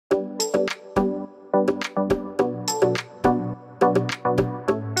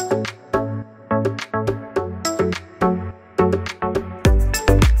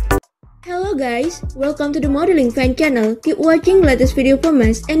guys, welcome to the Modeling Fan channel. Keep watching latest video from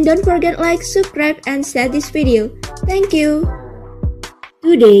us and don't forget like, subscribe and share this video. Thank you.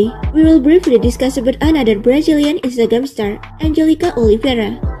 Today, we will briefly discuss about another Brazilian Instagram star, Angelica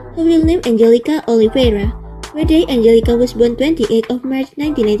Oliveira. Her real name Angelica Oliveira. Birthday Angelica was born 28th of March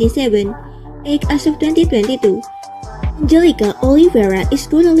 1997. Age as of 2022. Angelica Oliveira is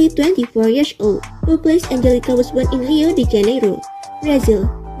currently 24 years old. Birthplace Angelica was born in Rio de Janeiro, Brazil.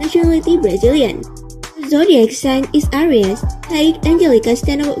 Nationality Brazilian. Her zodiac sign is Aries. Height Angelica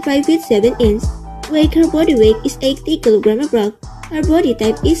stands about 5 feet 7 inches. Weight her body weight is 80 kg approx. Her body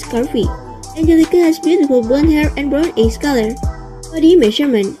type is curvy. Angelica has beautiful blonde hair and brown eyes color. Body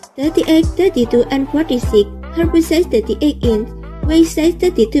measurement 38, 32 and 46. Her bust size 38 inch. Waist size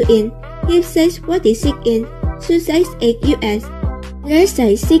 32 inch. Hip size 46 inch. Shoe size 8 US. Dress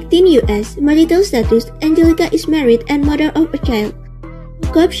size 16 US. Marital status Angelica is married and mother of a child.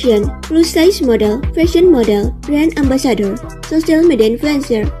 Caption: plus size model, fashion model, brand ambassador, social media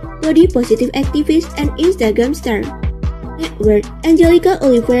influencer, body positive activist, and Instagram star. Net worth: Angelica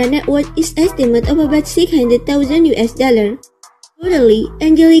Oliveira net worth is estimated of about $600,000 US. Currently,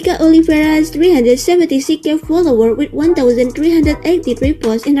 Angelica Oliveira has 376k followers with 1,383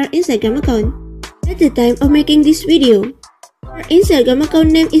 posts in her Instagram account. At the time of making this video, her Instagram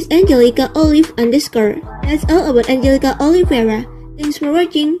account name is Angelica Olive_. That's all about Angelica Oliveira. Thanks for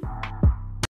watching.